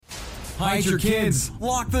Hide your kids.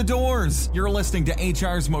 Lock the doors. You're listening to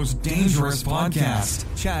HR's most dangerous podcast.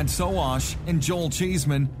 Chad Sowash and Joel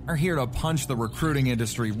Cheeseman are here to punch the recruiting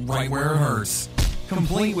industry right where it hurts.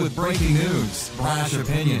 Complete with breaking news, brash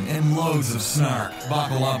opinion, and loads of snark.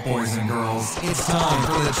 Buckle up, boys and girls. It's time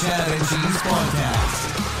for the Chad and Cheese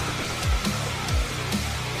Podcast.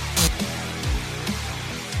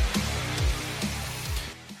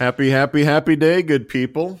 Happy day, good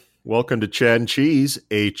people. Welcome to Chad and Cheese,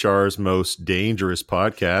 HR's most dangerous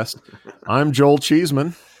podcast. I'm Joel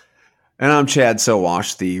Cheeseman. And I'm Chad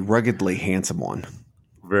Sowash, the ruggedly handsome one.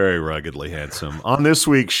 Very ruggedly handsome. On this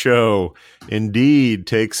week's show, Indeed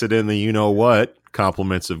takes it in the you-know-what,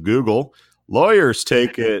 compliments of Google. Lawyers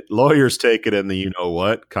take it in the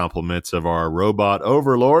you-know-what, compliments of our robot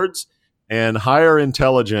overlords. And Higher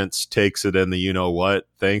Intelligence takes it in the you-know-what,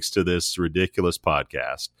 thanks to this ridiculous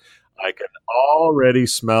podcast. I can already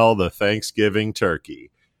smell the Thanksgiving turkey.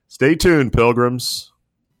 Stay tuned, pilgrims.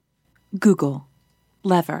 Google,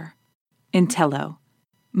 Lever, Intello,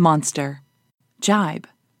 Monster, Jibe.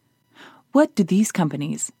 What do these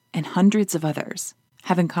companies and hundreds of others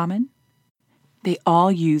have in common? They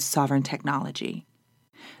all use sovereign technology.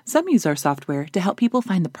 Some use our software to help people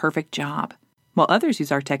find the perfect job, while others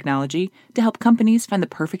use our technology to help companies find the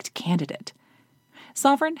perfect candidate.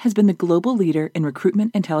 Sovereign has been the global leader in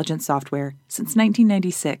recruitment intelligence software since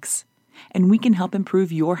 1996, and we can help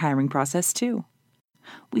improve your hiring process too.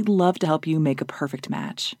 We'd love to help you make a perfect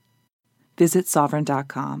match. Visit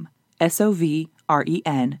sovereign.com, SOVREN.com,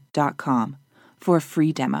 for a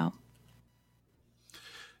free demo.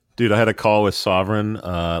 Dude, I had a call with Sovereign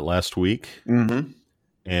last week,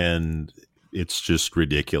 and it's just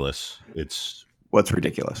ridiculous. What's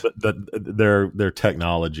ridiculous? Their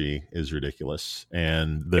technology is ridiculous,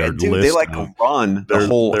 and their list. They run the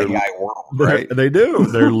whole AI world, right? They do.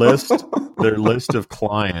 Their list of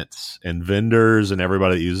clients and vendors and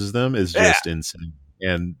everybody that uses them is just insane.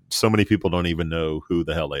 And so many people don't even know who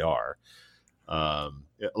the hell they are.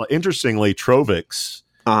 Interestingly, Trovix,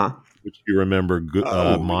 which you remember,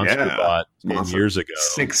 MonsterBot 10 years ago,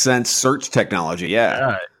 6 Sense search technology.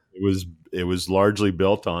 Yeah, it was largely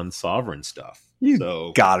built on Sovereign stuff.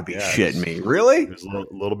 You gotta be shitting me. Really? There's a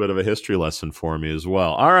little bit of a history lesson for me as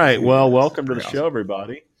well. All right. Well, welcome to the show,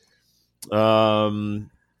 everybody.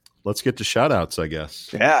 Let's get to shout outs, I guess.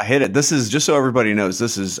 Yeah, hit it. This is, just so everybody knows,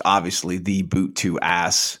 this is obviously the Boot to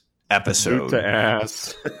Ass episode. Boot to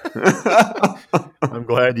Ass. I'm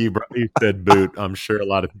glad you said boot. I'm sure a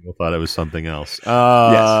lot of people thought it was something else.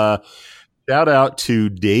 Yes. Shout out to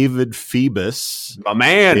David Phoebus. My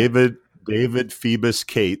man. David Phoebus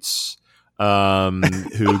Cates.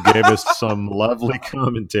 Who gave us some lovely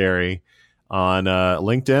commentary on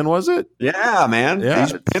LinkedIn, was it? Yeah, man. Yeah,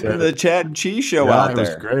 he's pimping the Chad and Cheese show out there.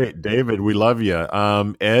 It was great. David, we love you.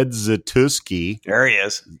 Ed Zatuski. There he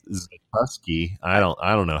is. Zatuski. I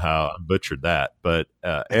don't know how I butchered that, but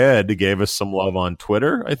Ed gave us some love on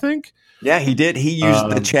Twitter, I think. Yeah, he did. He used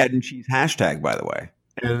the Chad and Cheese hashtag, by the way.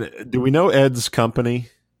 And do we know Ed's company?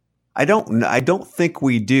 I don't think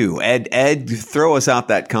we do. Ed, throw us out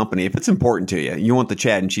that company. If it's important to you, you want the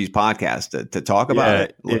Chad and Cheese podcast to talk about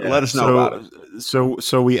it, let us know about it.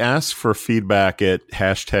 So we ask for feedback at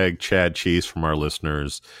hashtag Chad Cheese from our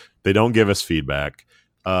listeners. They don't give us feedback.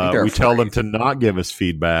 We tell them to not give us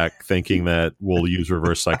feedback, thinking that we'll use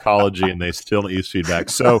reverse psychology, and they still don't use feedback.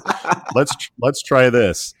 So let's try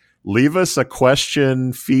this. Leave us a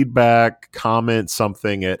question, feedback, comment,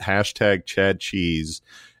 something at hashtag Chad Cheese,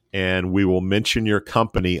 and we will mention your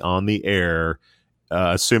company on the air,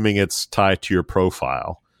 assuming it's tied to your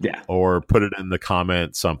profile. Yeah. Or put it in the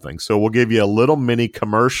comment, something. So we'll give you a little mini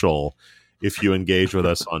commercial if you engage with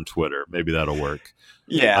us on Twitter. Maybe that'll work.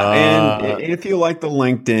 Yeah. And if you like the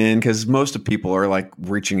LinkedIn, because most of people are like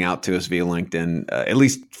reaching out to us via LinkedIn, at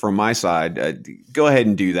least from my side, go ahead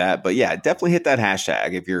and do that. But yeah, definitely hit that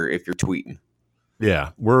hashtag if you're tweeting. Yeah.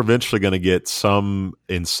 We're eventually going to get some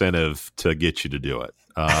incentive to get you to do it.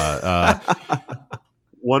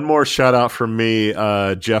 One more shout out from me.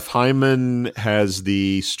 Jeff Hyman has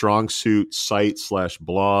the Strong Suit site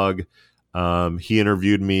 /blog. He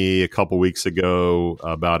interviewed me a couple weeks ago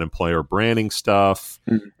about employer branding stuff.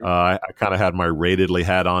 I kind of had my Ratedly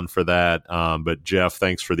hat on for that. But Jeff,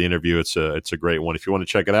 thanks for the interview. It's a great one. If you want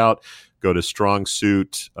to check it out, go to Strong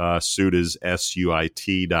Suit. Suit is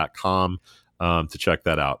SUIT.com to check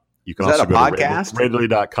that out. You can also go podcast? to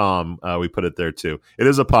Ratedly.com. We put it there too. It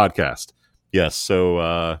is a podcast. Yes.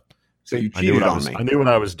 So you cheated on me. I knew what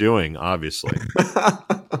I was doing, obviously.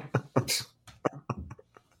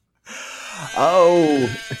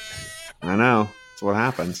 Oh, I know. That's what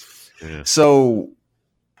happens. Yeah. So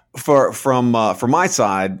from my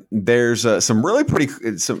side, there's some really pretty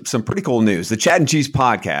cool news. The Chad and Cheese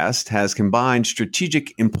podcast has combined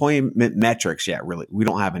strategic employment metrics. Yeah, really, we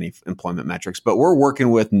don't have any employment metrics, but we're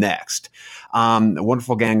working with Next, a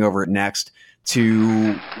wonderful gang over at Next,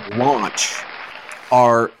 to launch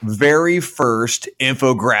our very first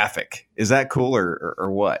infographic. Is that cool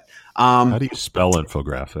or what? How do you spell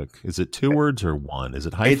infographic? Is it 2 words or one? Is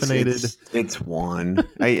it hyphenated? It's one.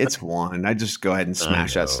 It's one. I just go ahead and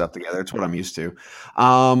smash that stuff together. It's what I'm used to.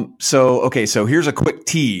 So here's a quick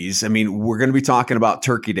tease. I mean, we're going to be talking about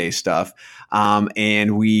Turkey Day stuff.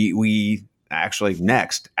 And we actually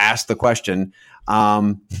next asked the question.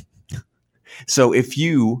 So if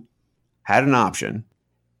you had an option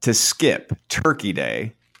to skip Turkey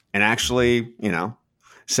Day and actually,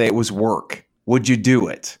 say it was work, would you do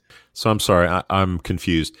it? So I'm sorry, I'm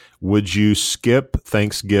confused. Would you skip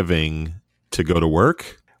Thanksgiving to go to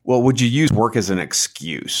work? Well, would you use work as an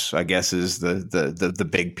excuse? I guess is the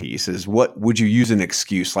big piece. Is what would you use an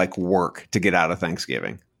excuse like work to get out of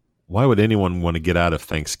Thanksgiving? Why would anyone want to get out of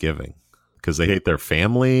Thanksgiving? Because they hate their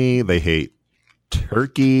family, they hate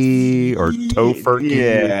turkey or tofurkey.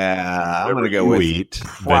 Yeah, I'm going to go with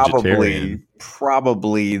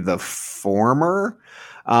probably the former.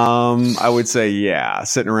 I would say,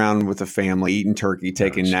 sitting around with the family, eating turkey,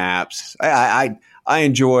 taking naps. I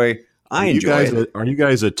enjoy. Are you guys a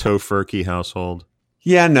tofurkey household?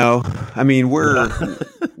 Yeah, no. I mean, we're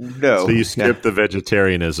no. So you skip the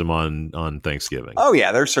vegetarianism on Thanksgiving? Oh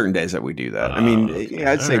yeah, there's certain days that we do that. I mean, okay.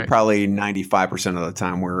 I'd say probably 95% of the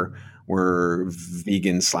time we're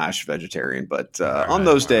vegan/vegetarian, but on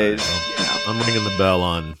those days, I'm ringing the bell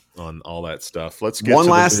on all that stuff. Let's get one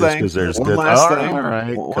to last thing. All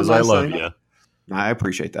right, because I love you. I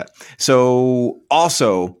appreciate that. So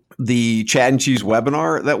also the Chad and Cheese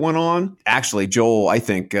webinar that went on, actually, Joel, I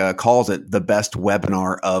think, calls it the best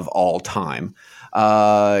webinar of all time.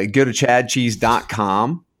 Go to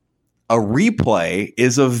chadcheese.com. A replay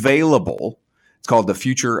is available. It's called The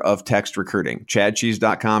Future of Text Recruiting.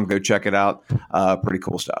 chadcheese.com. Go check it out. Pretty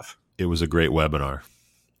cool stuff. It was a great webinar.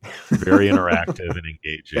 Very interactive and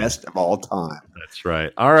engaging. Best of all time. That's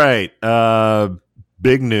right. All right.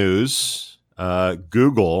 Big news.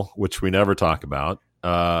 Google, which we never talk about.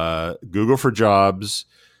 Google for Jobs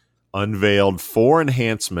unveiled 4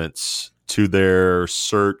 enhancements to their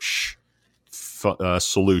search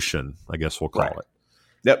solution, I guess we'll call it.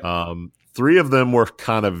 Yep. 3 of them were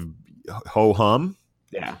kind of ho-hum.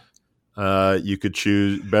 Yeah. You could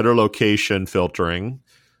choose better location filtering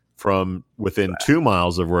from within 2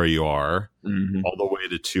 miles of where you are all the way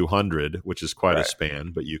to 200, which is quite a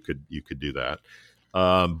span, but you could do that.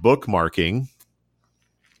 Bookmarking,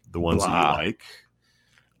 the ones that you like.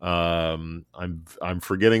 I'm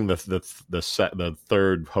forgetting the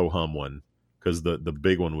third ho hum one because the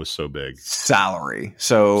big one was so big. Salary.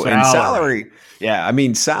 Salary. Yeah, I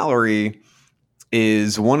mean, salary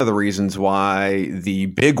is one of the reasons why the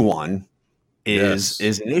big one is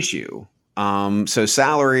an issue. So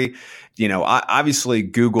salary, obviously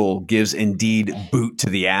Google gives Indeed boot to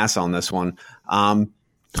the ass on this one.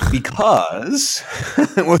 Because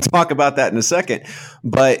we'll talk about that in a second,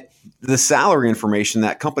 but the salary information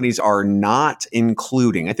that companies are not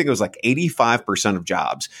including, I think it was like 85% of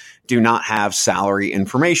jobs do not have salary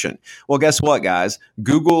information. Well, guess what, guys?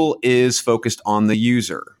 Google is focused on the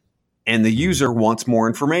user, and the user wants more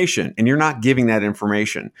information, and you're not giving that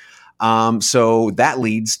information. So that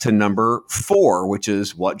leads to number 4, which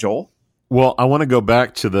is what, Joel? Well, I want to go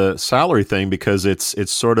back to the salary thing because it's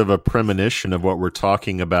sort of a premonition of what we're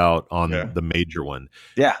talking about on the major one.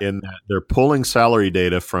 Yeah. In that they're pulling salary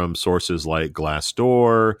data from sources like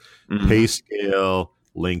Glassdoor, PayScale,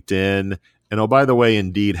 LinkedIn, and oh, by the way,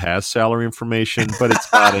 Indeed has salary information, but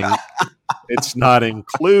it's not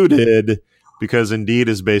included because Indeed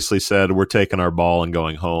has basically said we're taking our ball and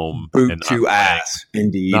going home. Boot and to ass,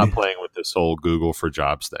 Indeed. Not playing with this whole Google for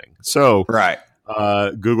Jobs thing. So right.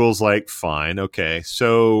 Google's like, fine, okay.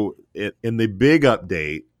 So in the big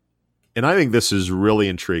update, and I think this is really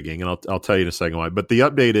intriguing, and I'll tell you in a second why. But the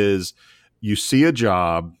update is, you see a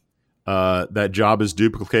job, that job is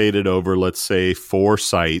duplicated over, let's say, 4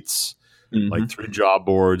 sites, like 3 job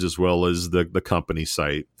boards as well as the company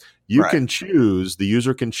site. You can choose, the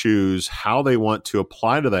user can choose how they want to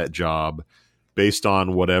apply to that job based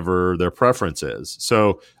on whatever their preference is.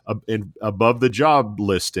 So above the job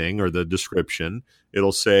listing or the description,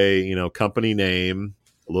 it'll say, company name,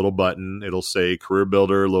 a little button. It'll say career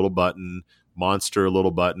builder, a little button, Monster, a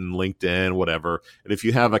little button, LinkedIn, whatever. And if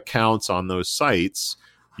you have accounts on those sites,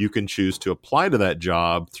 you can choose to apply to that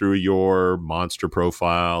job through your Monster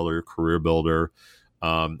profile or career builder,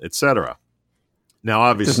 etc. Now,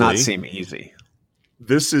 obviously, it does not seem easy.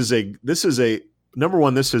 This is a number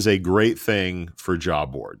one. This is a great thing for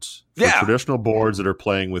job boards, for traditional boards that are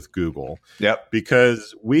playing with Google. Yep.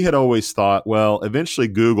 Because we had always thought, well, eventually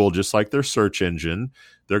Google, just like their search engine,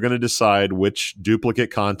 they're going to decide which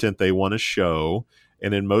duplicate content they want to show.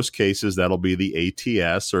 And in most cases, that'll be the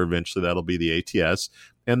ATS, or eventually that'll be the ATS.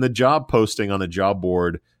 And the job posting on a job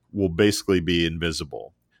board will basically be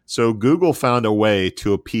invisible. So Google found a way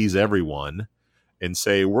to appease everyone and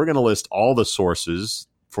say, we're going to list all the sources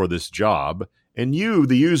for this job, and you,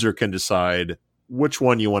 the user, can decide which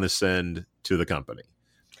one you want to send to the company.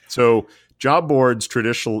 So job boards,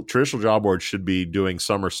 traditional job boards, should be doing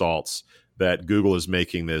somersaults that Google is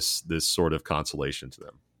making this sort of consolation to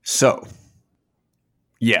them. So,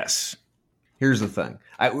 yes. Here's the thing.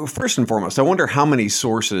 First and foremost, I wonder how many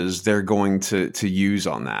sources they're going to use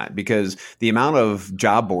on that, because the amount of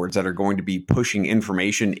job boards that are going to be pushing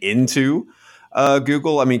information into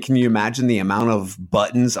Google, I mean, can you imagine the amount of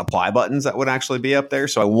apply buttons that would actually be up there?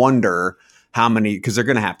 So I wonder how many, because they're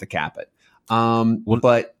going to have to cap it.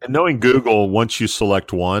 But knowing Google, once you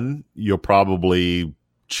select one, you'll probably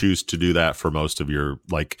choose to do that for most of your,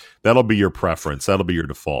 that'll be your preference. That'll be your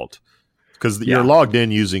default. Because you're logged in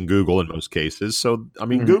using Google in most cases. So, I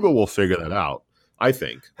mean, Google will figure that out, I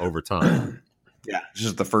think, over time. Yeah, it's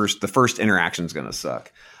just the first interaction is going to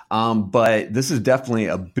suck. But this is definitely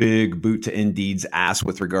a big boot to Indeed's ass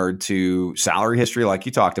with regard to salary history, like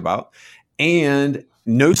you talked about. And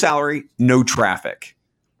no salary, no traffic.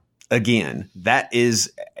 Again, that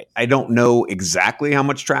is, I don't know exactly how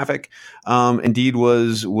much traffic Indeed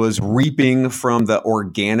was reaping from the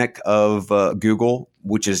organic of Google,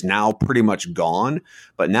 which is now pretty much gone.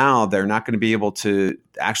 But now they're not going to be able to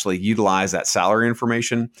actually utilize that salary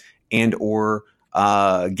information and or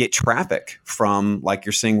get traffic from, like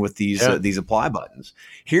you're seeing with these apply buttons.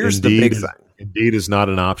 Here's Indeed, the big thing. Indeed is not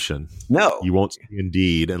an option. No. You won't see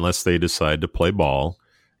Indeed unless they decide to play ball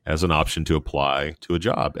as an option to apply to a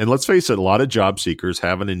job. And let's face it, a lot of job seekers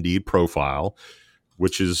have an Indeed profile,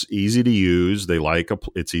 which is easy to use.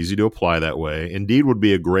 It's easy to apply that way. Indeed would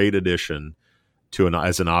be a great addition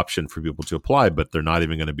as an option for people to apply, but they're not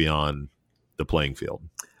even going to be on the playing field.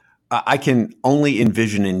 I can only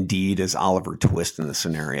envision Indeed as Oliver Twist in the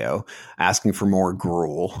scenario, asking for more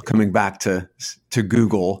gruel, coming back to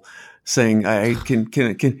Google, saying,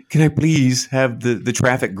 "Can I please have the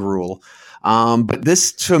traffic gruel?" But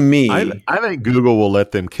this, to me, I think Google will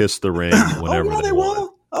let them kiss the ring whenever they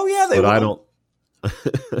want. Oh yeah, they will. I don't.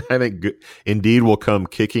 I think Indeed will come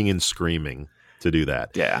kicking and screaming to do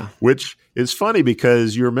that. Yeah, which is funny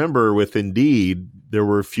because you remember with Indeed, there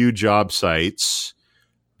were a few job sites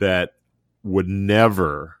that would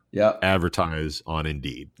never advertise on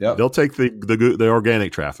Indeed. Yep. They'll take the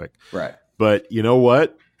organic traffic. Right. But you know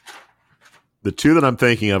what? The two that I'm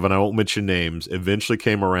thinking of, and I won't mention names, eventually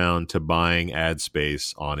came around to buying ad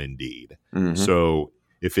space on Indeed. Mm-hmm. So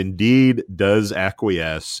if Indeed does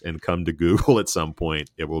acquiesce and come to Google at some point,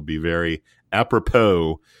 it will be very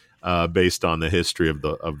apropos based on the history of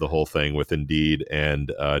the whole thing with Indeed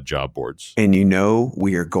and job boards. And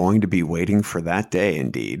we are going to be waiting for that day,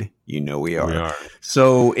 Indeed. We are. We are.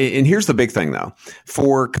 So, and here's the big thing though,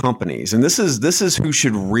 for companies, and this is who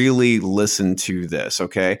should really listen to this.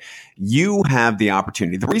 Okay. You have the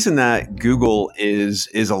opportunity. The reason that Google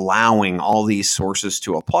is allowing all these sources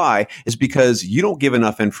to apply is because you don't give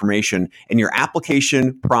enough information, and your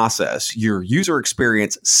application process, your user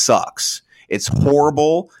experience sucks. It's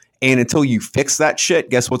horrible. And until you fix that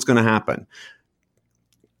shit, guess what's going to happen?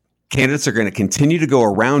 Candidates are going to continue to go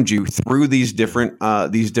around you through these different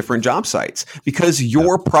job sites because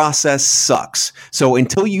your process sucks. So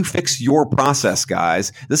until you fix your process,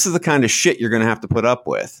 guys, this is the kind of shit you're going to have to put up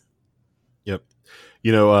with. Yep.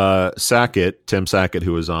 Tim Sackett,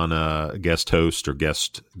 who was on guest host or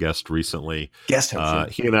guest recently,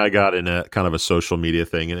 he and I got in a kind of a social media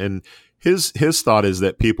thing, and his thought is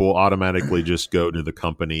that people automatically just go to the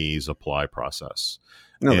company's apply process.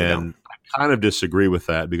 No, and I kind of disagree with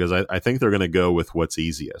that because I think they're going to go with what's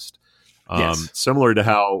easiest. Similar to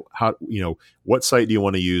how what site do you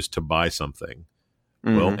want to use to buy something?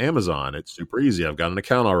 Mm-hmm. Well, Amazon, it's super easy. I've got an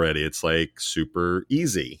account already. It's like super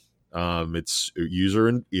easy. It's user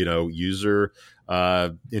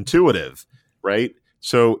intuitive, right?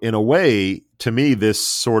 So in a way, to me, this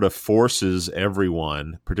sort of forces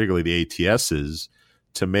everyone, particularly the ATSs,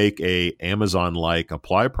 to make a Amazon-like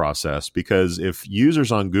apply process, because if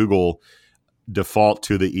users on Google default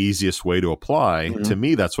to the easiest way to apply, to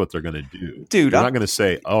me, that's what they're going to do. Dude, they're not going to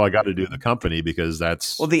say, "Oh, I got to do the company because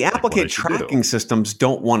that's." Well, the applicant tracking systems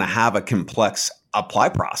don't want to have a complex apply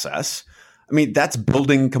process. I mean, that's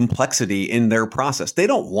building complexity in their process. They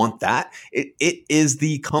don't want that. It is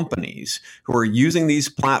the companies who are using these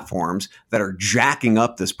platforms that are jacking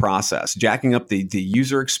up this process, jacking up the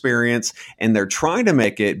user experience, and they're trying to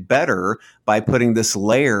make it better by putting this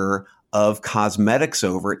layer of cosmetics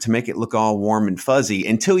over it to make it look all warm and fuzzy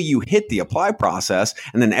until you hit the apply process,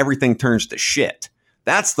 and then everything turns to shit.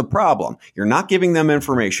 That's the problem. You're not giving them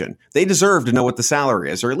information. They deserve to know what the salary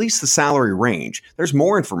is, or at least the salary range. There's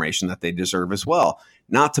more information that they deserve as well.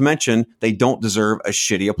 Not to mention, they don't deserve a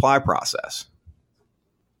shitty apply process.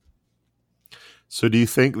 So do you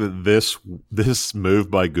think that this move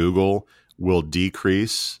by Google will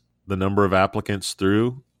decrease the number of applicants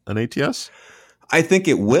through an ATS? I think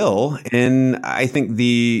it will, and I think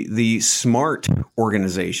the smart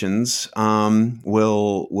organizations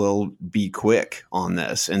will be quick on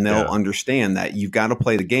this, and they'll understand that you've got to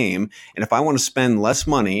play the game. And if I want to spend less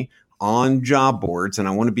money on job boards and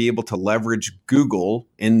I want to be able to leverage Google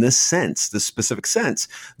in this sense, this specific sense,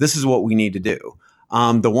 this is what we need to do.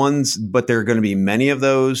 But there are going to be many of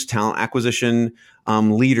those talent acquisition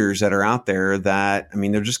leaders that are out there that, I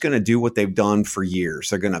mean, they're just going to do what they've done for years.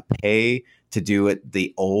 They're going to pay to do it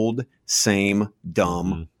the old, same,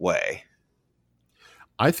 dumb way.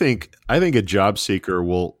 I think a job seeker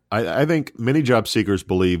will. I think many job seekers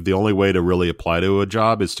believe the only way to really apply to a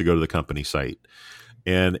job is to go to the company site,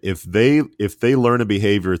 and if they learn a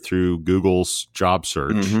behavior through Google's job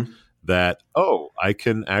search that I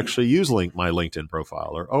can actually use my LinkedIn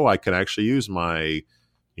profile, or I can actually use my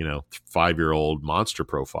 5-year-old monster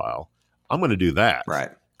profile, I'm going to do that, right?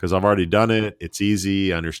 Because I've already done it. It's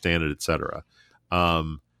easy. I understand it, etc.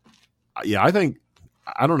 I think,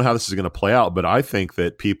 I don't know how this is going to play out, but I think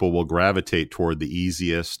that people will gravitate toward the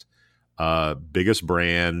easiest, biggest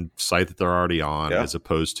brand site that they're already on, as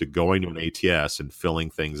opposed to going to an ATS and filling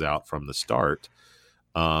things out from the start.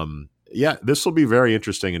 This will be very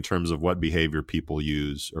interesting in terms of what behavior people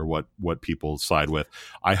use or what people side with.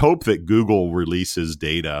 I hope that Google releases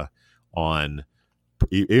data on,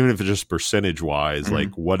 even if it's just percentage wise,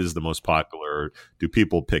 like what is the most popular? Do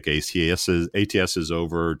people pick ATSs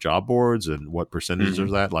over job boards, and what percentage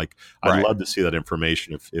is that? Like, I'd love to see that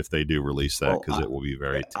information if they do release that, because it will be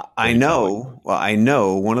very. I know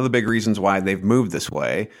one of the big reasons why they've moved this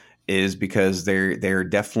way is because they're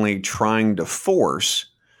definitely trying to force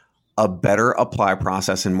a better apply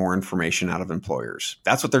process and more information out of employers.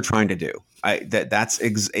 That's what they're trying to do.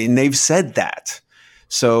 And they've said that.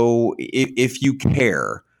 So if you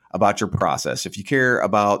care about your process, if you care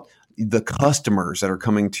about the customers that are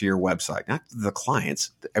coming to your website, not the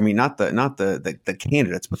clients, I mean, not the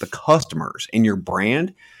candidates, but the customers in your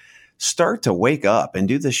brand, start to wake up and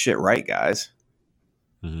do this shit right, guys.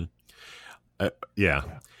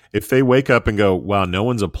 If they wake up and go, wow, no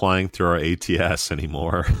one's applying through our ATS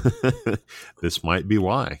anymore, this might be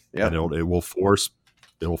why. And it will force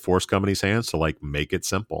companies' hands to make it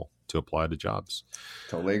simple to apply to jobs.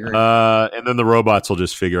 Totally agree. And then the robots will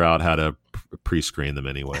just figure out how to pre-screen them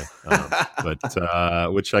anyway.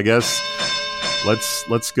 Which I guess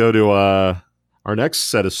let's go to our next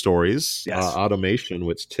set of stories. Automation,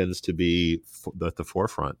 which tends to be at the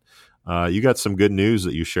forefront. You got some good news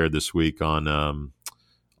that you shared this week on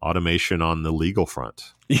automation on the legal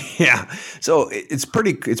front. Yeah. So it's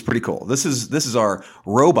pretty cool. This is our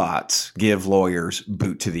robots give lawyers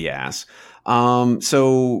boot to the ass.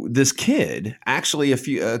 So this kid, actually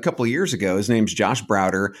a couple of years ago, his name's Josh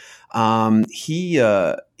Browder.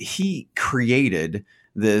 He created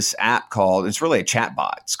this app called, it's really a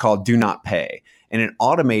chatbot. It's called Do Not Pay, and it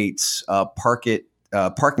automates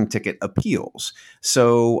parking ticket appeals.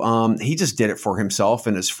 So he just did it for himself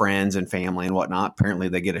and his friends and family and whatnot. Apparently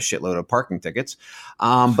they get a shitload of parking tickets.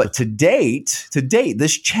 But to date,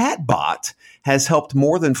 this chatbot has helped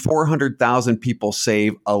more than 400,000 people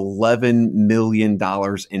save $11 million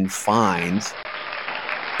in fines.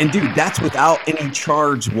 And dude, that's without any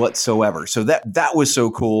charge whatsoever. So that was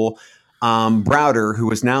so cool. Browder,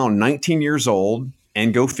 who is now 19 years old,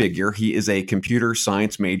 and go figure, he is a computer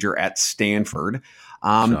science major at Stanford.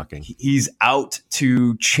 Shocking. He's out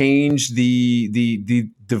to change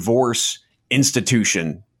the divorce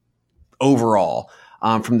institution overall,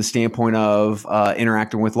 from the standpoint of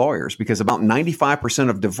interacting with lawyers, because about 95%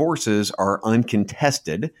 of divorces are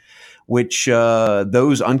uncontested, which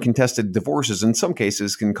those uncontested divorces in some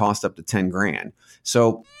cases can cost up to 10 grand.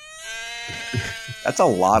 So that's a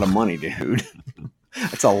lot of money, dude.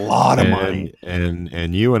 That's a lot of money.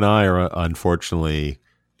 And you and I are unfortunately,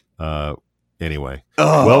 anyway,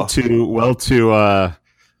 well too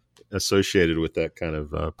associated with that kind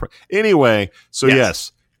of. Anyway, so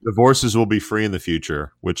yes, divorces will be free in the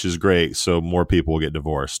future, which is great. So more people will get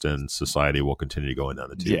divorced, and society will continue going down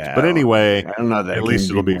the tubes. Yeah, but anyway, I don't know that at least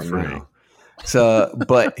it'll be free. Now. So,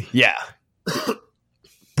 but yeah,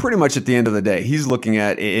 pretty much at the end of the day, he's looking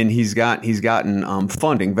at, and he's gotten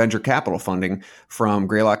funding, venture capital funding from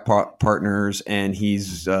Greylock Partners, and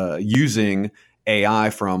he's using AI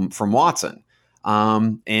from Watson.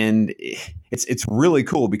 And it's really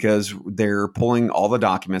cool because they're pulling all the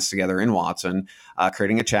documents together in Watson,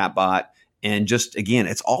 creating a chat bot. And just, again,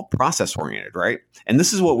 it's all process oriented, right? And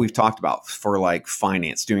this is what we've talked about for like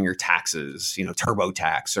finance, doing your taxes,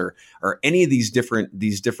 TurboTax or any of these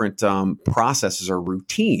different processes or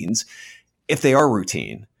routines. If they are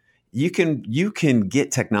routine, you can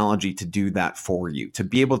get technology to do that for you, to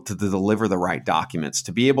be able to deliver the right documents,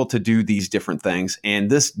 to be able to do these different things. And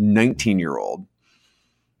this 19-year-old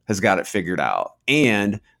has got it figured out.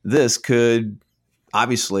 And this could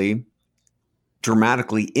obviously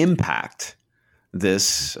dramatically impact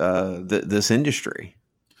this this industry.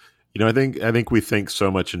 I think we think so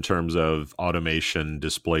much in terms of automation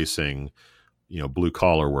displacing, blue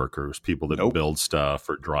collar workers, people that build stuff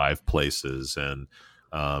or drive places, and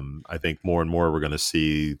I think more and more we're going to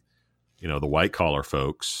see, the white collar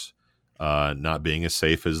folks not being as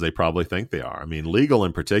safe as they probably think they are. I mean, legal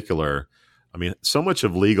in particular. I mean, so much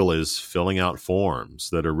of legal is filling out forms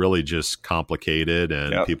that are really just complicated,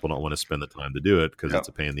 and people don't want to spend the time to do it because it's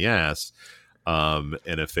a pain in the ass. And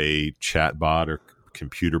if a chat bot or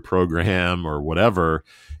computer program or whatever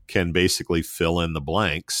can basically fill in the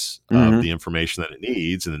blanks of the information that it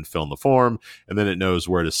needs and then fill in the form, and then it knows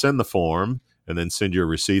where to send the form and then send you a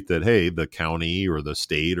receipt that, hey, the county or the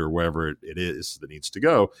state or wherever it is that needs to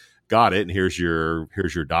go got it, and here's your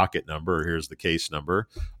docket number, or here's the case number.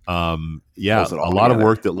 A lot of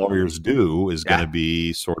work that lawyers do is going to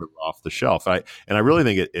be sort of off the shelf. I really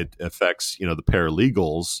think it affects the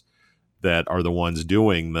paralegals that are the ones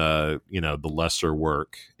doing the lesser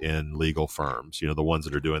work in legal firms, the ones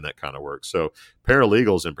that are doing that kind of work. So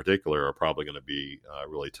paralegals in particular are probably going to be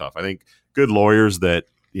really tough. I think good lawyers that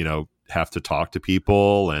have to talk to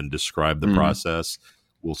people and describe the process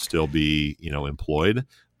will still be employed.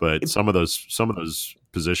 But some of those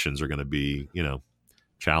positions are going to be,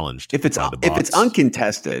 challenged. If it's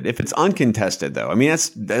uncontested, though, I mean,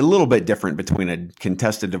 that's a little bit different between a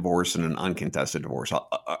contested divorce and an uncontested divorce.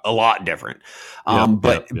 A lot different.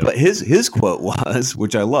 But his quote was,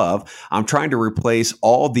 which I love, "I'm trying to replace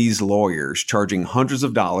all these lawyers charging hundreds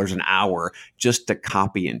of dollars an hour just to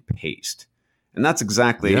copy and paste," and that's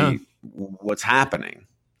exactly what's happening.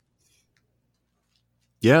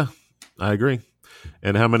 Yeah, I agree.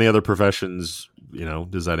 And how many other professions,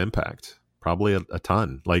 does that impact? Probably a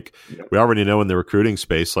ton. Like we already know in the recruiting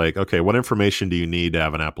space, like, okay, what information do you need to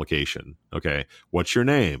have an application? Okay, what's your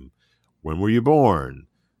name? When were you born?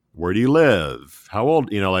 Where do you live? How old?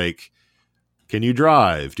 Can you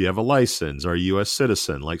drive? Do you have a license? Are you a U.S.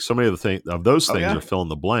 citizen? Like so many of those things are fill in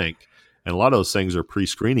the blank. And a lot of those things are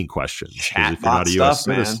pre-screening questions. Because if you're not a U.S.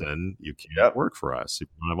 citizen, you can't work for us. If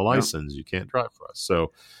you don't have a license, you can't drive for us.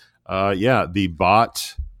 So, the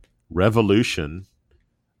bot revolution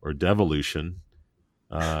or devolution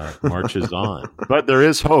marches on. But there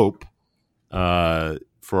is hope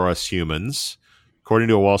for us humans. According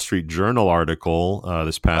to a Wall Street Journal article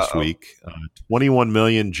this past week, 21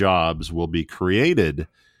 million jobs will be created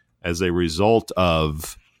as a result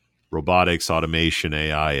of robotics, automation,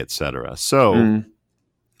 AI, et cetera. So,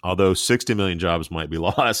 although 60 million jobs might be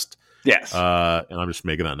lost, and I'm just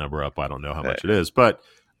making that number up. I don't know how much it is, but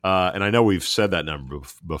and I know we've said that number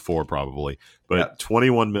before probably, but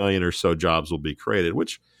 21 million or so jobs will be created,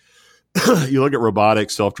 which you look at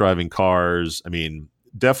robotics, self-driving cars. I mean,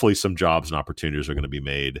 definitely some jobs and opportunities are going to be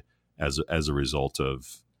made as a result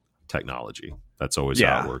of technology. That's always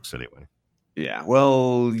how it works anyway. Yeah.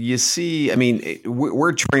 Well, you see, I mean,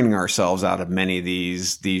 we're training ourselves out of many of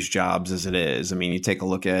these jobs as it is. I mean, you take a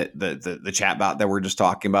look at the chatbot that we're just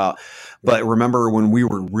talking about. But remember when we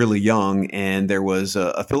were really young and there was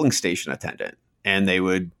a filling station attendant and they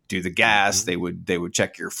would do the gas, they would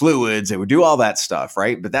check your fluids, they would do all that stuff,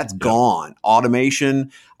 right? But that's gone.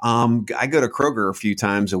 Automation. I go to Kroger a few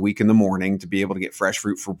times a week in the morning to be able to get fresh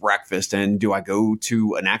fruit for breakfast. And do I go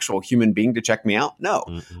to an actual human being to check me out? No,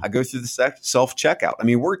 I go through the self-checkout. I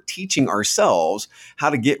mean, we're teaching ourselves how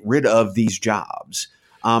to get rid of these jobs.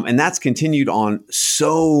 And that's continued on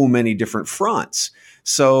so many different fronts.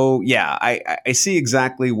 So yeah, I see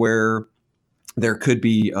exactly where there could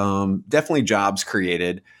be definitely jobs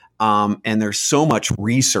created. And there's so much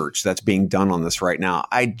research that's being done on this right now.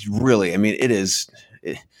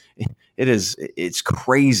 It it's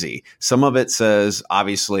crazy. Some of it says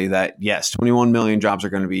obviously that yes, 21 million jobs are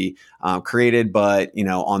going to be created, but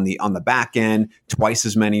on the back end, twice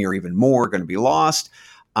as many or even more are going to be lost.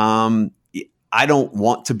 I don't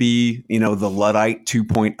want to be, the Luddite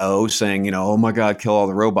 2.0 saying, oh my God, kill all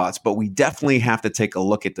the robots. But we definitely have to take a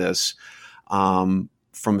look at this from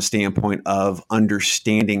a standpoint of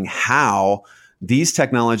understanding how these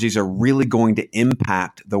technologies are really going to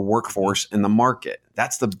impact the workforce and the market.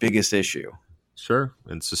 That's the biggest issue. Sure.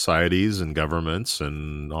 And societies and governments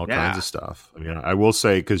and all kinds of stuff. I mean, I will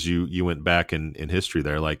say, because you went back in history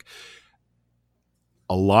there, like,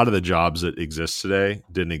 a lot of the jobs that exist today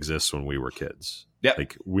didn't exist when we were kids. Yeah.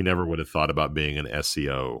 Like, we never would have thought about being an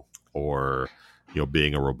SEO or,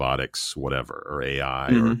 being a robotics, whatever, or AI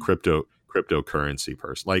or cryptocurrency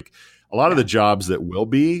person. Like, a lot of the jobs that will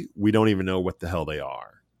be, we don't even know what the hell they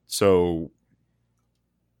are. So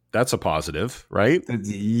that's a positive, right?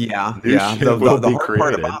 Yeah. The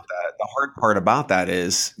hard part about that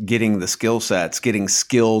is getting the skill sets, getting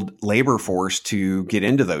skilled labor force to get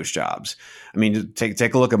into those jobs. I mean,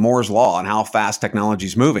 take a look at Moore's Law and how fast technology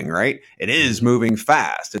is moving, right? It is moving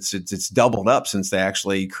fast. It's doubled up since they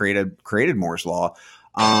actually created Moore's Law.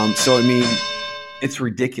 So, I mean, it's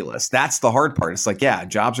ridiculous. That's the hard part. It's like,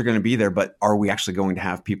 jobs are going to be there, but are we actually going to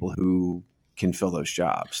have people who can fill those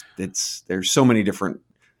jobs? There's so many different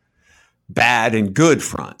bad and good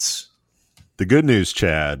fronts. The good news,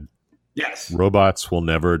 Chad. Yes. Robots will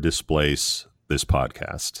never displace this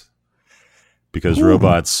podcast because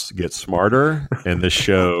robots get smarter and this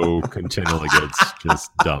show continually gets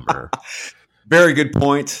just dumber. Very good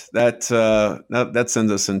point. That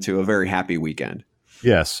sends us into a very happy weekend.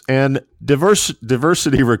 Yes. And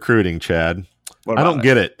diversity recruiting, Chad. I don't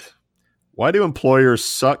get it. Why do employers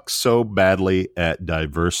suck so badly at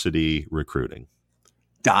diversity recruiting?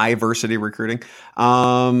 Diversity recruiting?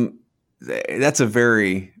 That's a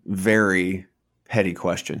very, very heady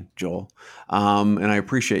question, Joel. And I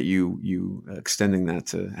appreciate you extending that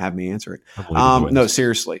to have me answer it. No,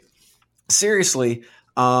 seriously.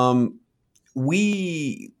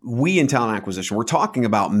 We in talent acquisition, we're talking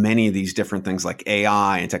about many of these different things like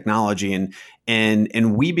AI and technology,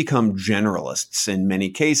 and we become generalists in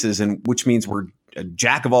many cases, and which means we're a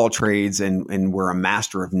jack of all trades and we're a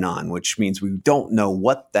master of none, which means we don't know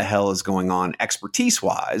what the hell is going on expertise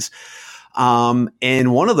wise.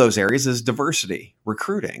 And one of those areas is diversity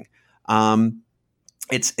recruiting.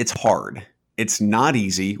 It's hard. It's not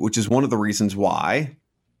easy, which is one of the reasons why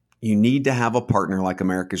you need to have a partner like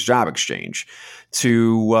America's Job Exchange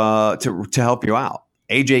to help you out.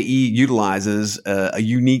 AJE utilizes a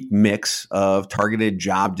unique mix of targeted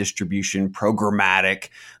job distribution, programmatic,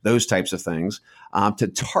 those types of things to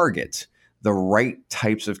target the right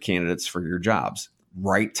types of candidates for your jobs,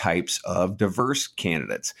 right types of diverse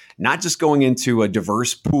candidates, not just going into a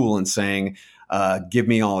diverse pool and saying, give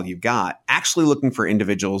me all you've got, actually looking for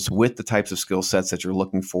individuals with the types of skill sets that you're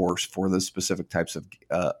looking for the specific types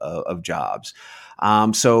of jobs.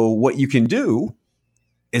 So what you can do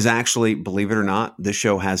is actually, believe it or not, this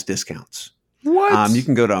show has discounts. What? You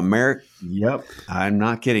can go to America. Yep. I'm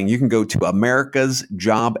not kidding. You can go to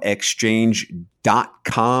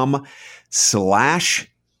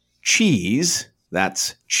americasjobexchange.com/cheese.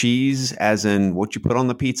 That's cheese as in what you put on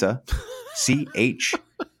the pizza. CHEESE.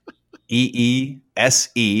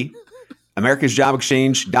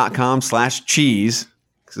 americasjobexchange.com/cheese.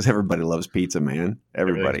 Because everybody loves pizza, man.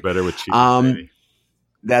 Everybody. Everything's better with cheese.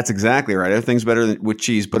 That's exactly right. Everything's better with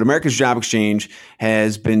cheese. But America's Job Exchange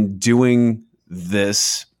has been doing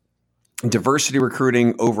this diversity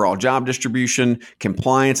recruiting, overall job distribution,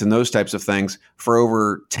 compliance, and those types of things for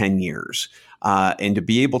over 10 years. And to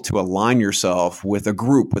be able to align yourself with a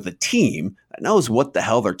group, with a team that knows what the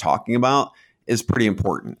hell they're talking about is pretty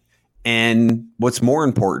important. And what's more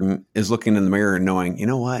important is looking in the mirror and knowing, you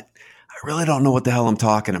know what? I really don't know what the hell I'm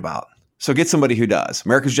talking about. So get somebody who does.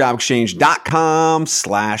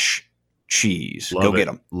 americasjobexchange.com/cheese. Go get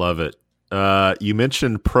them. Love it. You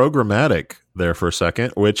mentioned programmatic there for a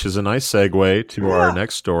second, which is a nice segue to our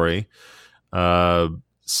next story.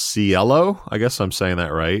 Cielo, I guess I'm saying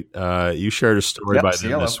that right. You shared a story by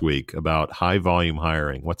them this week about high volume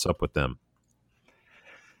hiring. What's up with them?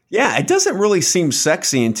 Yeah, it doesn't really seem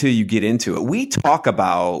sexy until you get into it. We talk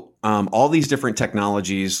about all these different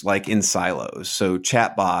technologies like in silos. So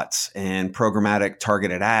chatbots and programmatic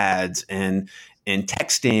targeted ads and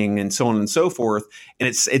texting and so on and so forth. And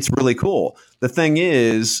it's really cool. The thing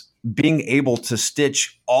is, being able to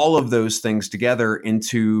stitch all of those things together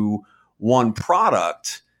into one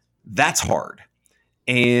product, that's hard.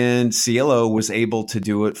 And Cielo was able to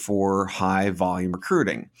do it for high volume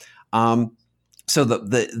recruiting. So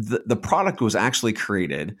the product was actually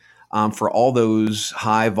created for all those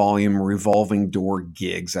high volume revolving door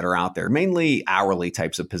gigs that are out there, mainly hourly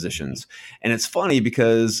types of positions. And it's funny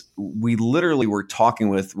because we literally were talking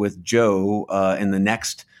with Joe in the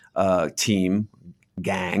next team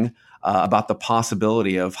gang about the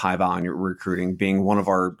possibility of high volume recruiting being one of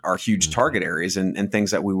our huge target areas and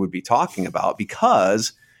things that we would be talking about,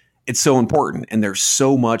 because it's so important and there's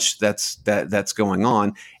so much that's going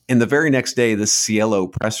on. And the very next day, the CLO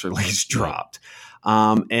press release dropped.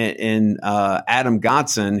 And Adam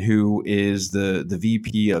Godson, who is the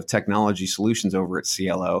VP of Technology Solutions over at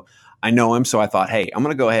CLO, I know him, so I thought, hey, I'm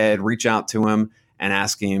going to go ahead, reach out to him and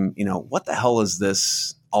ask him, what the hell is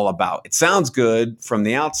this all about? It sounds good from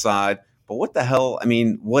the outside, but what the hell? I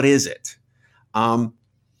mean, what is it? And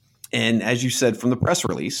as you said from the press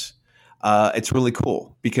release, it's really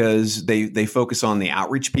cool because they focus on the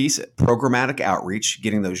outreach piece, programmatic outreach,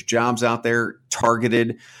 getting those jobs out there,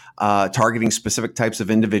 targeting specific types of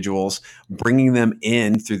individuals, bringing them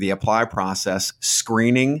in through the apply process,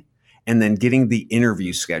 screening, and then getting the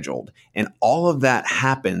interview scheduled. And all of that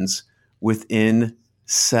happens within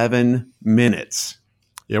 7 minutes.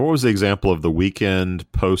 Yeah, what was the example of the weekend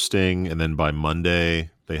posting, and then by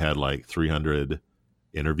Monday they had like 300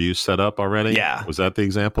 interviews set up already? Yeah. Was that the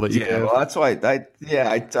example that you gave? Well, that's why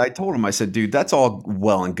I told him, I said, dude, that's all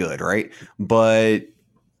well and good, right? But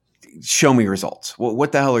show me results.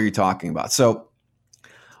 What the hell are you talking about? So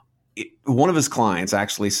one of his clients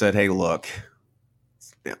actually said, hey, look,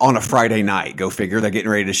 on a Friday night, go figure, they're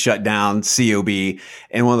getting ready to shut down COB.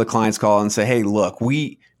 And one of the clients called and say, hey, look,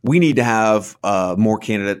 we need to have more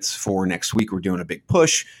candidates for next week. We're doing a big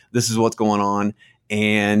push. This is what's going on.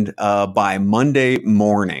 And by Monday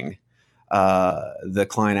morning, the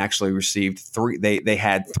client actually received they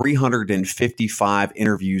had 355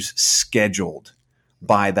 interviews scheduled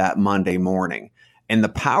by that Monday morning. And the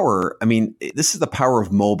power, I mean, this is the power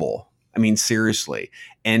of mobile. I mean, seriously.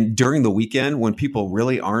 And during the weekend, when people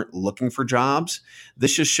really aren't looking for jobs,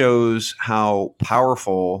 this just shows how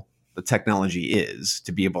powerful the technology is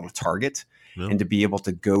to be able to target and to be able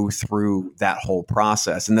to go through that whole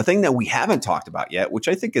process. And the thing that we haven't talked about yet, which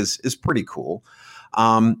I think is pretty cool,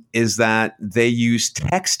 is that they use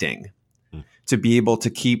texting to be able to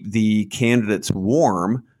keep the candidates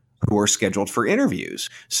warm who are scheduled for interviews.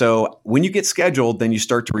 So when you get scheduled, then you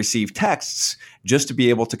start to receive texts just to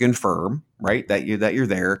be able to confirm, right, that you're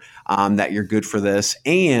there, that you're good for this.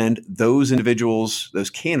 And those individuals,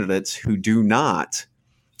 those candidates who do not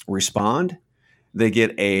respond, they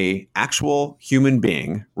get a actual human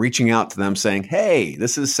being reaching out to them saying, hey,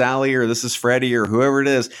 this is Sally or this is Freddie or whoever it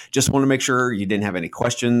is. Just want to make sure you didn't have any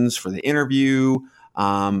questions for the interview.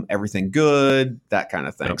 Everything good, that kind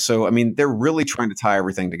of thing. Yep. So, I mean, they're really trying to tie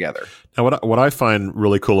everything together. Now, what I find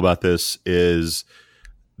really cool about this is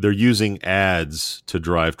they're using ads to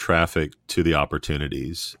drive traffic to the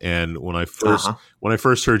opportunities. And when I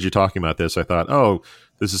first heard you talking about this, I thought, oh,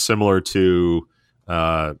 this is similar to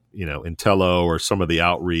Intello or some of the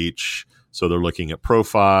outreach. So they're looking at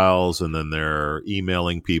profiles and then they're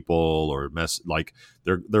emailing people or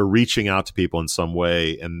they're reaching out to people in some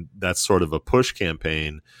way, and that's sort of a push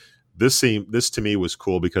campaign. This to me was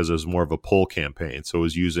cool because it was more of a pull campaign. So it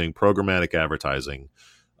was using programmatic advertising,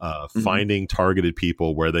 finding targeted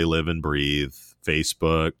people where they live and breathe,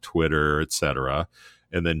 Facebook, Twitter, etc.,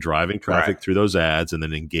 and then driving traffic through those ads and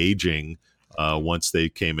then engaging once they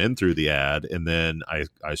came in through the ad. And then I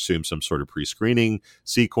assume some sort of pre-screening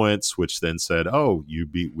sequence, which then said, oh,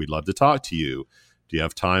 we'd love to talk to you. Do you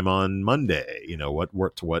have time on Monday? What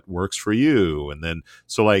works for you? And then,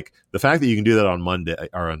 so like the fact that you can do that on Monday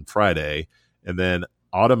or on Friday, and then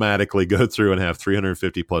automatically go through and have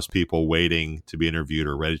 350 plus people waiting to be interviewed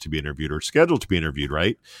or ready to be interviewed or scheduled to be interviewed,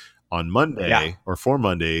 right? On Monday or for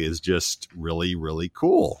Monday is just really, really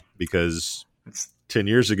cool because 10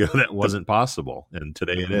 years ago that wasn't possible, and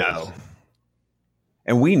today it is.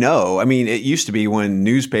 And we know, I mean, it used to be when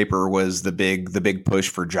newspaper was the big push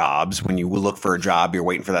for jobs. When you look for a job, you're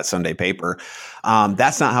waiting for that Sunday paper.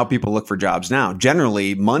 That's not how people look for jobs now.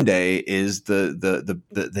 Generally, Monday is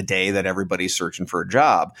the day that everybody's searching for a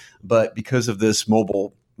job. But because of this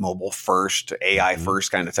mobile first, AI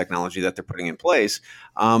first kind of technology that they're putting in place,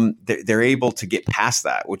 they're able to get past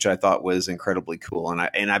that, which I thought was incredibly cool.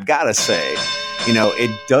 And I've got to say,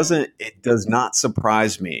 it does not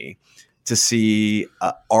surprise me to see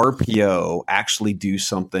RPO actually do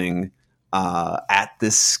something at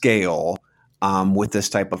this scale with this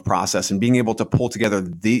type of process and being able to pull together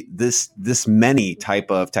this many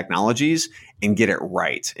type of technologies and get it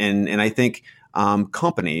right. And I think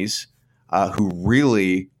companies who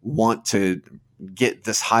really want to get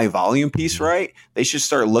this high volume piece right, they should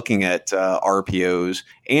start looking at RPOs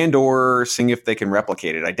and or seeing if they can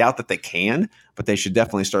replicate it. I doubt that they can, but they should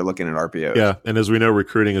definitely start looking at RPOs. Yeah, and as we know,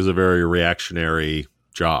 recruiting is a very reactionary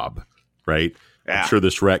job, right? Yeah. I'm sure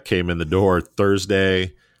this rec came in the door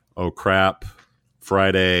Thursday. Oh crap!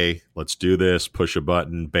 Friday, let's do this. Push a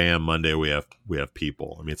button. Bam! Monday, we have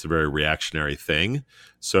people. I mean, it's a very reactionary thing.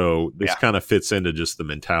 So this kind of fits into just the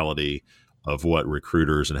mentality of what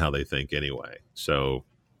recruiters and how they think anyway. So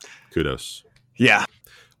kudos. Yeah.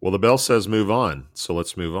 Well, the bell says move on, so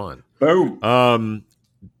let's move on. Boom.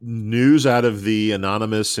 News out of the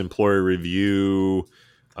anonymous employer review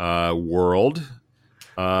world.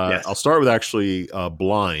 I'll start with actually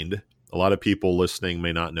Blind. A lot of people listening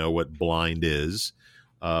may not know what Blind is.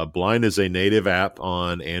 Blind is a native app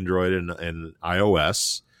on Android and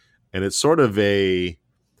iOS, and it's sort of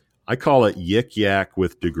I call it Yik Yak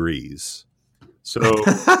with degrees. So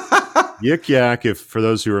Yik Yak, if for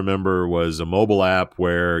those who remember, was a mobile app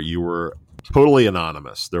where you were totally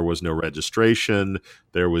anonymous. There was no registration.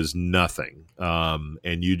 There was nothing.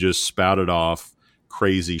 And you just spouted off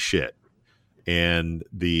crazy shit. And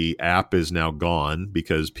the app is now gone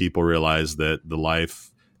because people realize that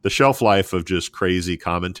the shelf life of just crazy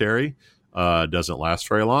commentary doesn't last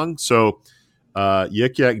very long. So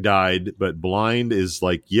Yik Yak died, but Blind is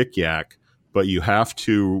like Yik Yak, but you have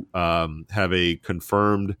to have a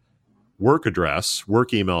confirmed work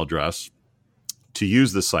email address to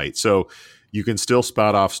use the site. So you can still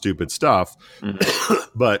spout off stupid stuff,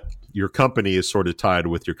 but your company is sort of tied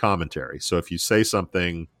with your commentary. So if you say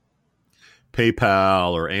something,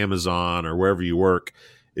 PayPal or Amazon or wherever you work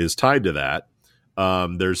is tied to that.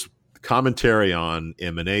 There's commentary on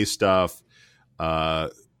M&A stuff,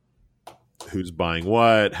 who's buying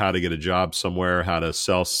what, how to get a job somewhere, how to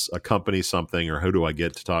sell a company something, or who do I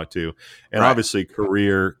get to talk to? And obviously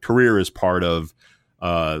career is part of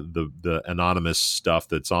the anonymous stuff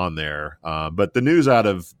that's on there. But the news out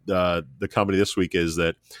of the company this week is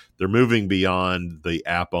that they're moving beyond the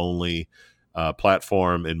app-only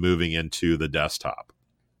platform and moving into the desktop.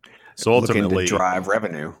 So ultimately, looking to drive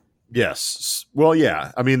revenue. Yes. Well,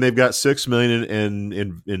 yeah. I mean, they've got $6 million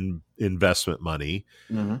in investment money.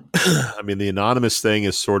 I mean, the anonymous thing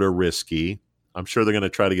is sort of risky. I'm sure they're going to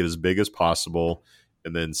try to get as big as possible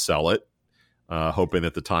and then sell it, hoping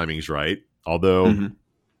that the timing's right. Although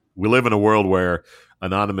we live in a world where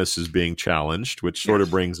anonymous is being challenged, which sort of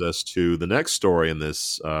brings us to the next story in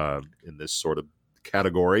this sort of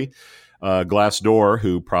category. Glassdoor,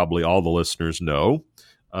 who probably all the listeners know,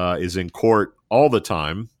 is in court all the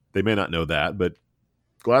time. They may not know that, but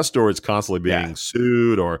Glassdoor is constantly being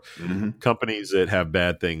sued, or companies that have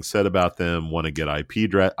bad things said about them want to get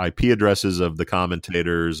IP addresses of the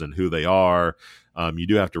commentators and who they are. You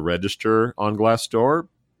do have to register on Glassdoor.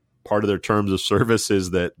 Part of their terms of service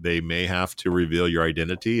is that they may have to reveal your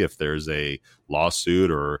identity if there's a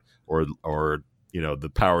lawsuit or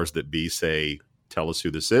the powers that be say, tell us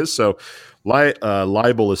who this is. So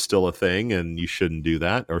libel is still a thing, and you shouldn't do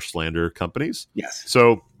that or slander companies. Yes.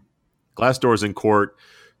 So Glassdoor is in court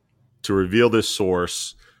to reveal this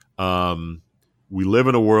source. We live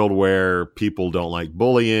in a world where people don't like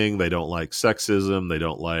bullying. They don't like sexism. They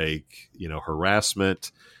don't like,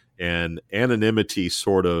 harassment. And anonymity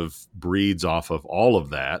sort of breeds off of all of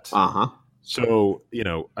that. So,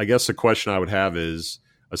 I guess the question I would have is,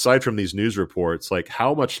 aside from these news reports, like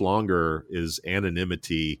how much longer is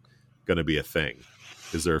anonymity going to be a thing?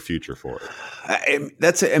 Is there a future for it?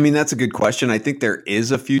 That's a good question. I think there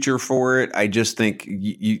is a future for it. I just think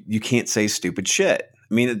you can't say stupid shit.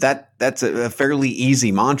 I mean, that's a fairly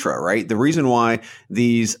easy mantra, right? The reason why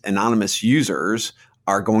these anonymous users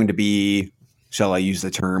are going to be, shall I use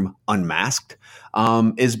the term, unmasked,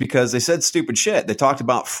 is because they said stupid shit. They talked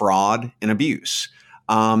about fraud and abuse.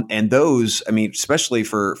 And those, I mean, especially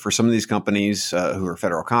for some of these companies who are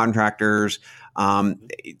federal contractors,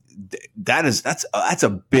 that's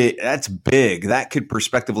big. That could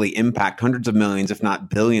prospectively impact hundreds of millions, if not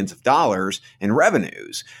billions of dollars in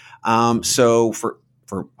revenues. So for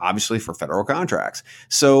obviously for federal contracts.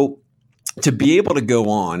 So to be able to go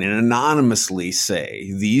on and anonymously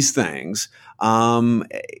say these things,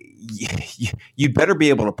 you'd better be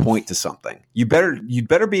able to point to something. You'd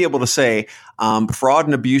better be able to say fraud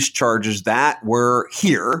and abuse charges that were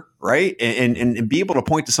here, right? And be able to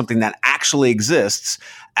point to something that actually exists,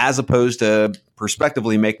 as opposed to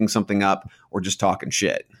prospectively making something up or just talking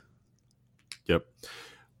shit. Yep.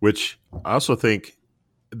 Which I also think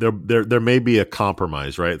there may be a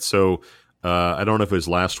compromise, right? So I don't know if it was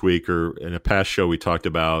last week or in a past show we talked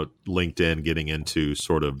about LinkedIn getting into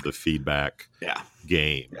sort of the feedback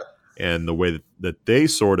game, and the way that they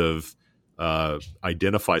sort of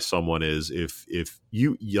identify someone is if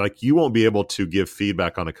you won't be able to give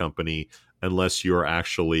feedback on a company unless you're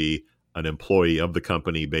actually an employee of the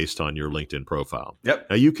company based on your LinkedIn profile. Yep.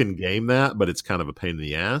 Now you can game that, but it's kind of a pain in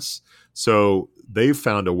the ass. So they've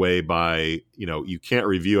found a way by, you can't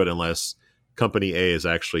review it unless company A is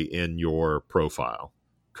actually in your profile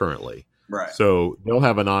currently. Right. So they'll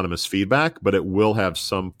have anonymous feedback, but it will have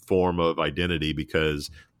some form of identity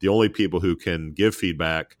because the only people who can give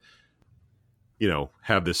feedback,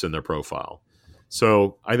 have this in their profile.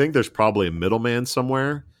 So I think there's probably a middleman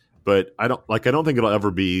somewhere, but I don't think it'll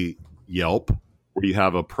ever be Yelp where you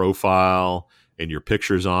have a profile and your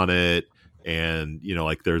pictures on it and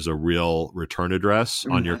there's a real return address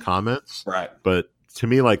on your comments. Right. But to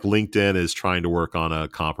me, LinkedIn is trying to work on a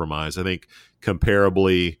compromise. I think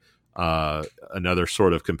comparably, another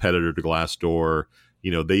sort of competitor to Glassdoor,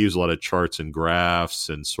 they use a lot of charts and graphs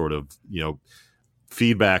and sort of,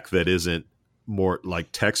 feedback that isn't more like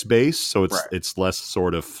text based. So it's less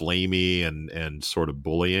sort of flamey and sort of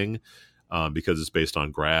bullying. Because it's based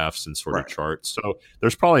on graphs and sort of charts. So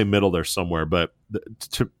there's probably a middle there somewhere, but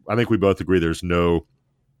I think we both agree there's no,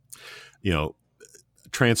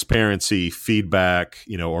 transparency, feedback,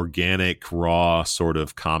 organic, raw sort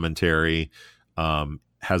of commentary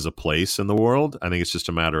has a place in the world. I think it's just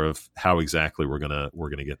a matter of how exactly we're gonna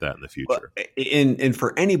get that in the future. And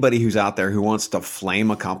for anybody who's out there who wants to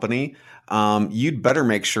flame a company, you'd better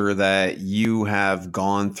make sure that you have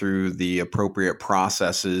gone through the appropriate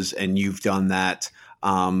processes and you've done that.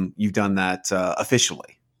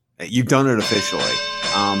 Officially. You've done it officially,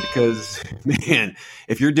 because man,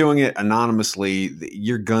 if you're doing it anonymously,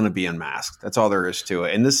 you're gonna be unmasked. That's all there is to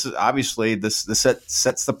it. And this is obviously this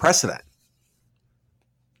sets the precedent.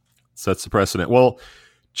 Sets the precedent. Well,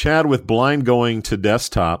 Chad, with blind going to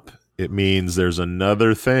desktop, it means there's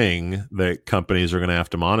another thing that companies are going to have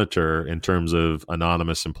to monitor in terms of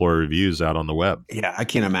anonymous employee reviews out on the web. Yeah, I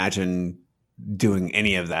can't imagine doing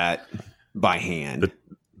any of that by hand.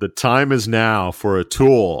 The time is now for a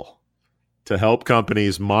tool to help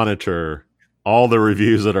companies monitor all the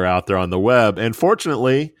reviews that are out there on the web. And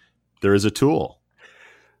fortunately, there is a tool.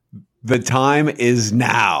 The time is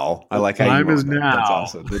now. I like how you time is now. That's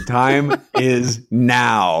awesome. The time is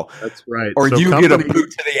now. That's right. Or so you get a boot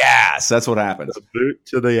to the ass. That's what happens. A boot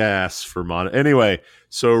to the ass for Anyway,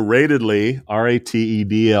 so Ratedly,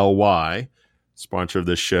 Ratedly, sponsor of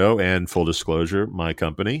this show, and full disclosure, my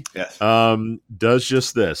company, yes, does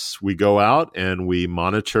just this. We go out and we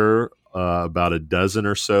monitor about a dozen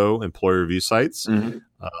or so employer review sites. Mm-hmm.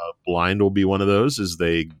 Blind will be one of those as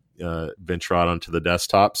they venture out onto the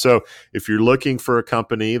desktop. So if you're looking for a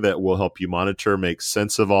company that will help you monitor, make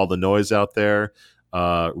sense of all the noise out there,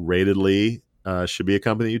 Ratedly should be a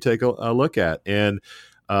company you take a look at. And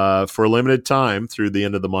for a limited time through the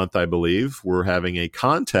end of the month, I believe, we're having a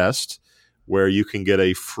contest where you can get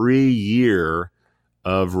a free year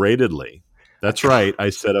of Ratedly. That's right. I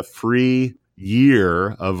said a free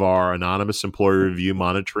year of our anonymous employee review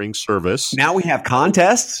monitoring service. Now we have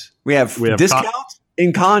contests. We have discounts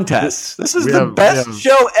in contests. This is the best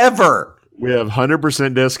show ever. We have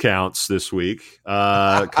 100% discounts this week.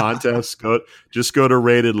 Contests, just go to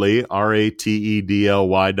Ratedly,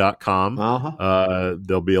 Ratedly.com. Uh-huh.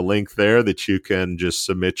 There'll be a link there that you can just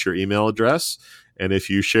submit your email address. And if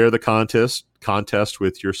you share the contest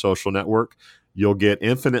with your social network, you'll get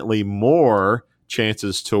infinitely more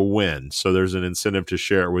chances to win. So there's an incentive to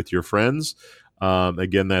share it with your friends.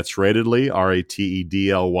 Again, that's Ratedly,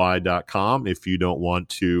 Ratedly.com. If you don't want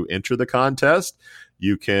to enter the contest,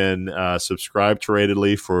 you can subscribe to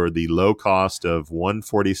Ratedly for the low cost of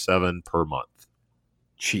 $147 per month.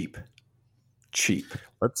 Cheap.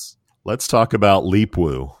 Let's talk about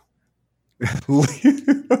LeapWoo.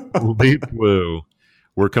 LeapWoo.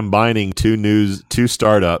 We're combining two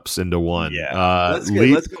startups into one. Yeah. Let's go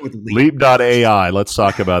with Leap. Leap.ai. Let's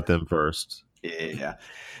talk about them first. Yeah.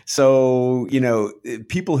 So,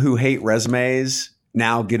 people who hate resumes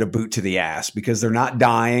now get a boot to the ass because they're not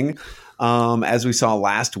dying. As we saw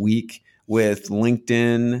last week with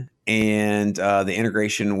LinkedIn and the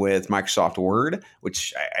integration with Microsoft Word,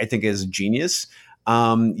 which I think is genius.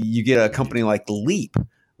 You get a company like Leap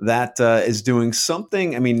that is doing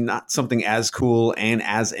something, not something as cool and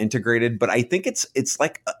as integrated, but I think it's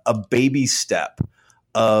like a baby step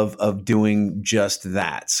of doing just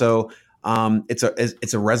that. So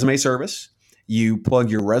it's a resume service. You plug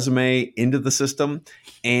your resume into the system,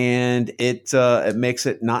 and it makes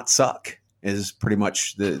it not suck. Is pretty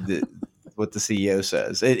much the what the CEO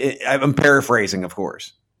says. I'm paraphrasing, of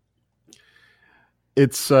course.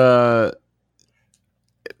 It's matching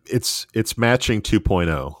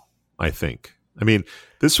 2.0, I think. I mean,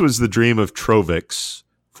 this was the dream of Trovix,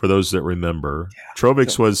 for those that remember. Yeah,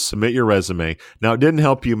 Trovix was submit your resume. Now, it didn't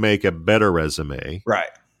help you make a better resume. Right.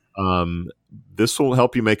 This will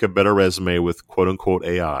help you make a better resume with quote-unquote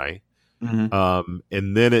AI. Mm-hmm.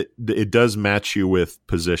 And then it does match you with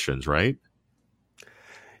positions, right?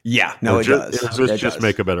 Yeah, no, it does. It just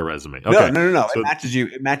make a better resume. Okay. No. So,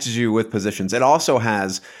 it matches you with positions. It also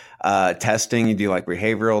has testing. You do like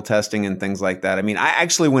behavioral testing and things like that. I mean, I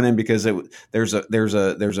actually went in because there's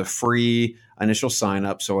a free initial sign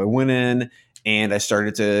up. So I went in and I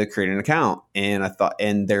started to create an account, and I thought,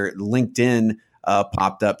 and their LinkedIn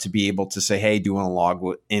popped up to be able to say, hey, do you want to log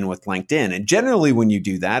in with LinkedIn? And generally, when you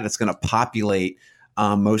do that, it's going to populate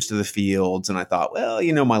most of the fields. And I thought, well,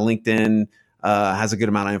 my LinkedIn has a good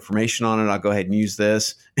amount of information on it. I'll go ahead and use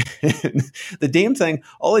this. The damn thing,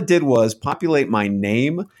 all it did was populate my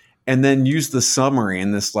name and then use the summary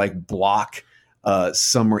in this like block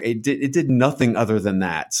summary. It did nothing other than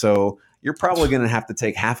that. So you're probably going to have to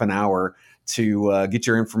take half an hour to get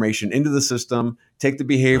your information into the system, take the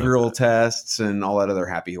behavioral tests, and all that other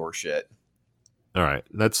happy horse shit. All right.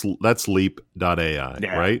 That's leap.ai,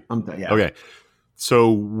 right? Yeah. Okay.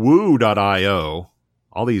 So woo.io,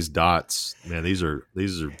 all these dots, man, these are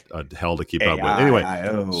hell to keep up with. Anyway,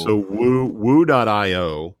 so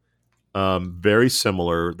woo.io, very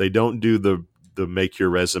similar. They don't do the make your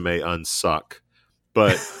resume unsuck,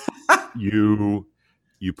 but you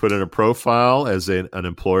put in a profile as an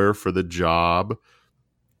employer for the job.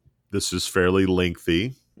 This is fairly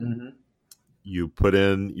lengthy. Mm-hmm. You put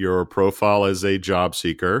in your profile as a job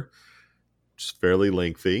seeker. It's fairly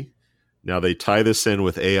lengthy. Now they tie this in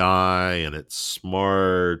with AI and it's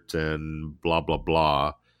smart and blah, blah,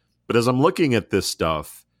 blah. But as I'm looking at this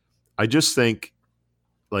stuff, I just think,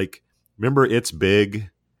 like, remember It's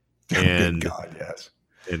Big and Big God, yes.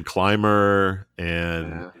 And Climber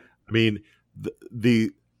and I mean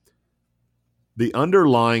the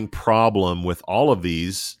underlying problem with all of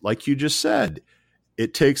these, like you just said,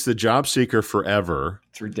 it takes the job seeker forever.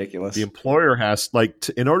 It's ridiculous. The employer has,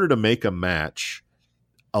 in order to make a match,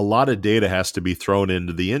 a lot of data has to be thrown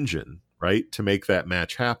into the engine, right, to make that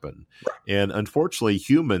match happen. Right. And unfortunately,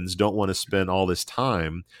 humans don't want to spend all this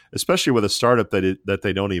time, especially with a startup that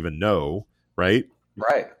they don't even know, right?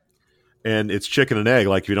 Right. And it's chicken and egg.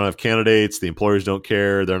 Like, if you don't have candidates, the employers don't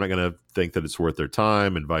care. They're not going to think that it's worth their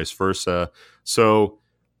time, and vice versa. So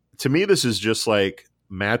to me, this is just like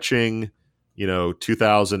matching,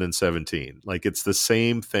 2017. Like, it's the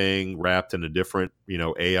same thing wrapped in a different,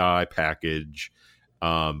 AI package.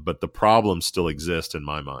 But the problems still exist in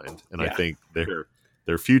my mind. And I think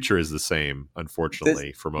their future is the same,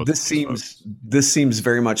 unfortunately, for most folks. This seems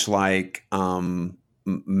very much like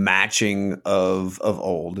matching of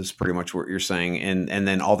old is pretty much what you're saying, and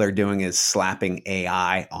then all they're doing is slapping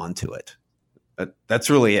AI onto it. That's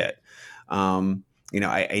really it.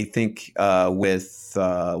 I think with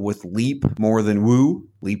Leap more than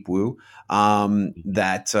Leap Woo,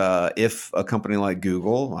 that if a company like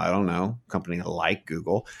Google,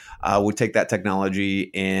 would take that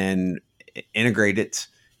technology and integrate it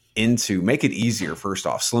make it easier. First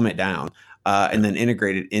off, slim it down. And then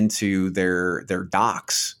integrate it into their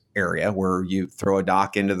docs area, where you throw a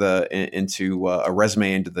doc into a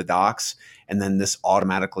resume into the docs, and then this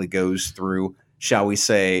automatically goes through, shall we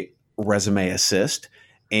say, resume assist,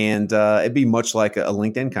 and it'd be much like a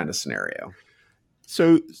LinkedIn kind of scenario.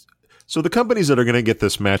 So the companies that are going to get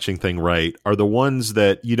this matching thing right are the ones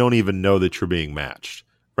that you don't even know that you're being matched.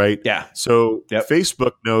 Right. Yeah. So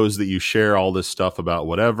Facebook knows that you share all this stuff about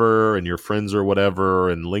whatever and your friends or whatever.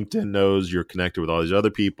 And LinkedIn knows you're connected with all these other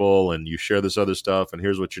people and you share this other stuff. And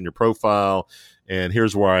here's what's in your profile. And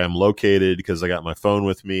here's where I am located because I got my phone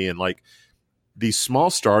with me. And like these small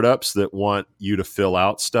startups that want you to fill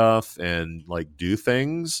out stuff and like do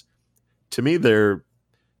things, to me, they're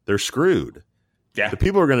screwed. Yeah. The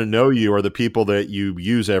people who are going to know you are the people that you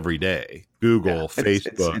use every day. Google,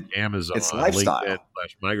 Facebook, Amazon, LinkedIn,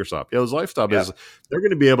 Microsoft. Yeah, those lifestyle is they're going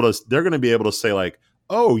to be able to say like,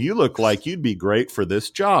 "Oh, you look like you'd be great for this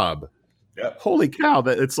job." Yep. Holy cow,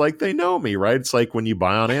 that it's like they know me, right? It's like when you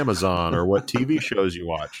buy on Amazon or what TV shows you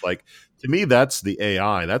watch. Like, to me, that's the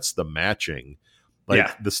AI, that's the matching.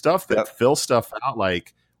 Like the stuff that fill stuff out,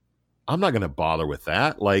 like, I'm not going to bother with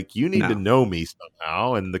that. Like, you need to know me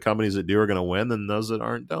somehow, and the companies that do are going to win, and those that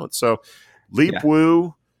aren't don't. So, Leap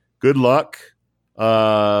Woo, good luck.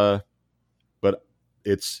 But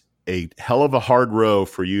it's a hell of a hard row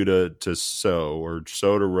for you to sow, or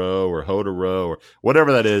sow to row, or hoe to row, or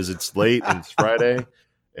whatever that is. It's late and it's Friday,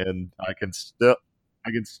 and I can smell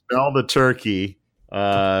the turkey.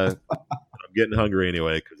 I'm getting hungry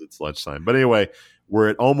anyway because it's lunchtime. But anyway, We're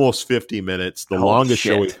at almost 50 minutes, the longest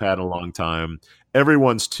show we've had in a long time.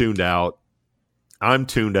 Everyone's tuned out. I'm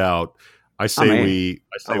tuned out. I say we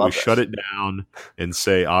shut it down and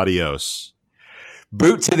say adios.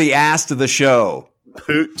 Boot to the ass to the show.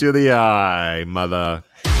 Boot to the eye, mother.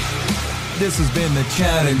 This has been the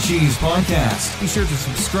Chad and Cheese Podcast. Be sure to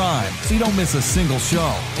subscribe so you don't miss a single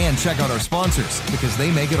show. And check out our sponsors because they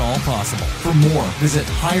make it all possible. For more, visit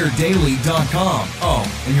higherdaily.com.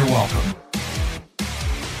 Oh, and you're welcome.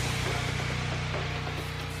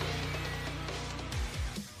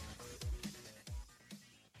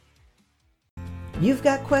 You've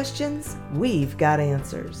got questions, we've got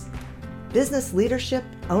answers. Business leadership,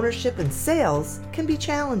 ownership, and sales can be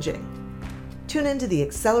challenging. Tune into the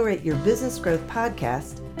Accelerate Your Business Growth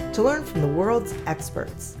podcast to learn from the world's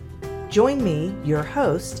experts. Join me, your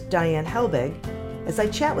host, Diane Helbig, as I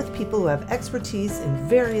chat with people who have expertise in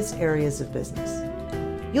various areas of business.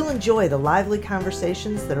 You'll enjoy the lively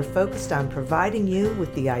conversations that are focused on providing you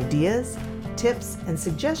with the ideas, tips, and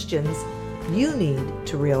suggestions you need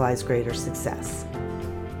to realize greater success.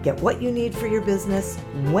 Get what you need for your business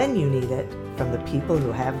when you need it from the people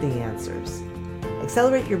who have the answers.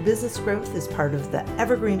 Accelerate Your Business Growth is part of the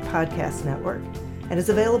Evergreen Podcast Network and is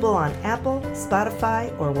available on Apple,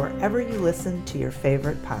 Spotify, or wherever you listen to your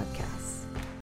favorite podcasts.